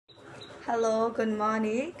Hello, good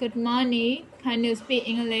morning. Good morning. Can you speak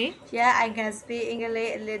English? Yeah, I can speak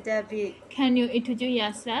English a little bit. Can you introduce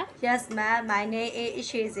yourself? Yes, ma'am. My name is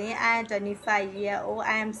Shwe Zin. I am 25 years old.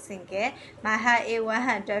 I am single. My height is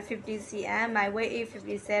 150 cm. My weight is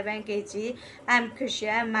 57 kg. I am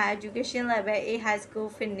Christian. My education level is high school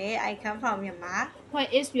finish. I come from Myanmar.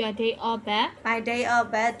 What is your date of birth? My date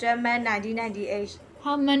of birth, German 1998.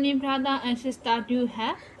 How many brothers and sisters do you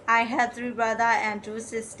have? I have 3 brothers and 2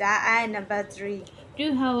 sisters. I am number 3. Do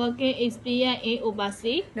you have working experience in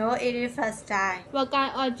overseas? No, it is first time. What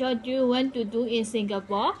kind of job do you want to do in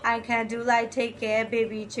Singapore? I can do like take care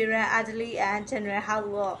baby, children, elderly, and general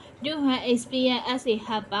housework. Do you have experience as a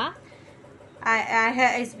helper? I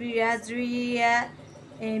have experience 3 years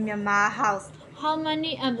in Myanmar house. How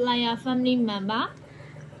many employer family members?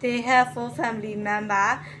 They have 4 family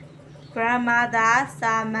members, grandmother,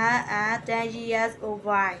 son, and 10 years old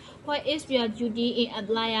boy. What is your duty in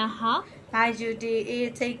employer house? My duty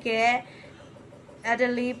is take care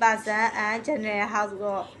elderly person and general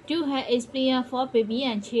housework. Do you have experience for baby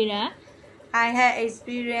and children? I have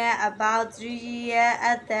experience about 3 years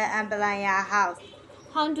at the employer house.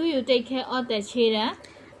 How do you take care of the children?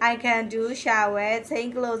 I can do shower,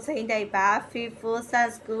 change clothes, change diaper, feed food,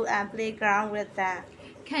 send school, and playground with them.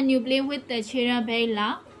 Can you play with the children very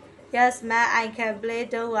loud? Yes, ma'am, I can play,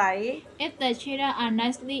 don't worry. If the children are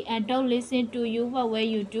nicely and don't listen to you, what will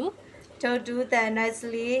you do? Don't do that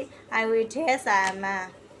nicely, I will tell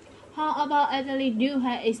Ma'am. How about elderly? Do you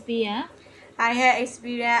have experience? I have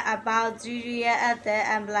experience about 3 years at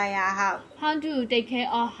the employer house. How do you take care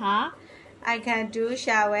of her? I can do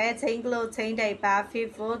shower, change clothes, change diaper,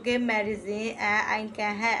 feed food, give medicine, and I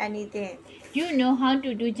can have anything. Do you know how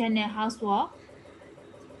to do general housework?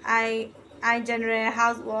 I generate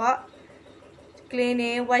housework,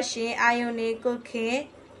 cleaning, washing, ironing, cooking,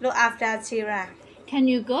 look after children. Can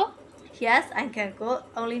you cook? Yes, I can cook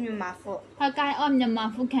only Myanmar food. What kind of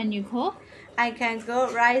Myanmar food can you cook? I can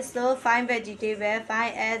cook rice, soup, fine vegetable,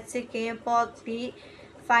 fine eggs, chicken, pork, beef,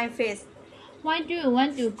 fine fish. Why do you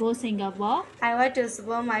want to go Singapore? I want to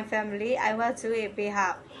support my family. I want to be big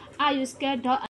house. Are you scared of